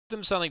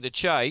them something to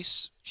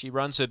chase. She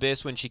runs her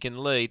best when she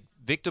can lead.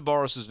 Victor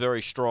Boris is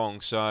very strong,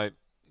 so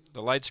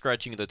the late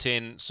scratching of the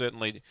 10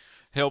 certainly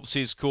helps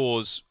his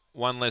cause.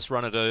 One less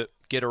runner to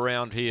get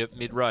around here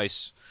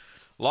mid-race.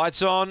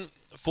 Lights on.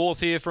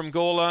 Fourth here from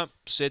Gawler.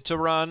 Set to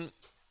run.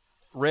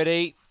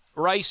 Ready.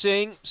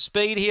 Racing.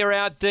 Speed here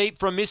out deep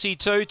from Missy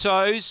Two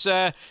Toes.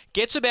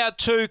 Gets about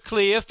 2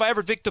 clear.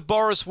 Favourite Victor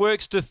Boris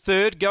works to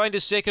third. Going to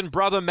second,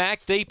 Brother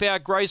Mac. Deep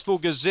out, Graceful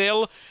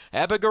Gazelle.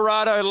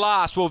 Abogorado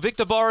last. Well,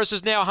 Victor Boris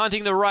is now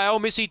hunting the rail.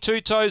 Missy Two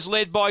Toes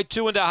led by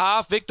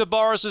 2.5. Victor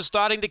Boris is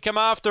starting to come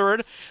after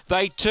it.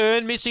 They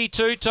turn. Missy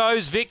Two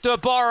Toes. Victor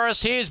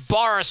Boris. Here's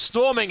Boris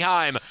storming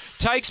home.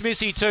 Takes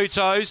Missy Two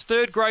Toes.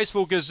 Third,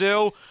 Graceful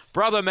Gazelle.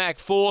 Brother Mac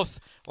fourth.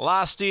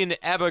 Last in,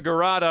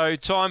 Abogorado.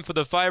 Time for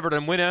the favourite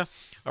and winner,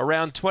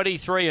 around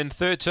 23 and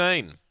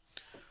 13.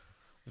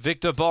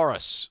 Victor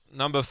Boris,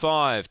 number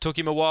 5. Took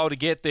him a while to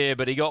get there,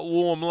 but he got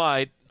warm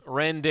late.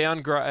 Ran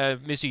down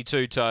Missy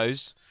Two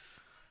Toes.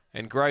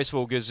 And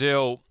Graceful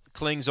Gazelle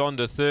clings on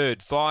to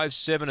third. 5,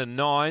 7 and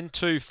 9.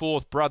 2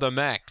 fourth, Brother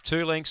Mac.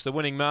 2 lengths the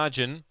winning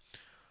margin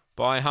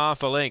by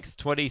half a length.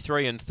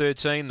 23 and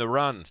 13 the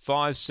run.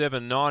 5,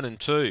 7, 9 and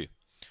 2.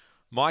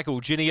 Michael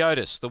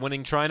Giniotis, the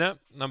winning trainer,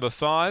 number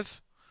 5.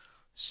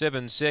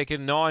 7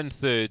 second, 9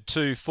 third,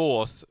 2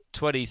 fourth,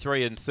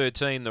 23 and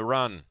 13 the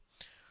run.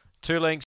 2 lengths.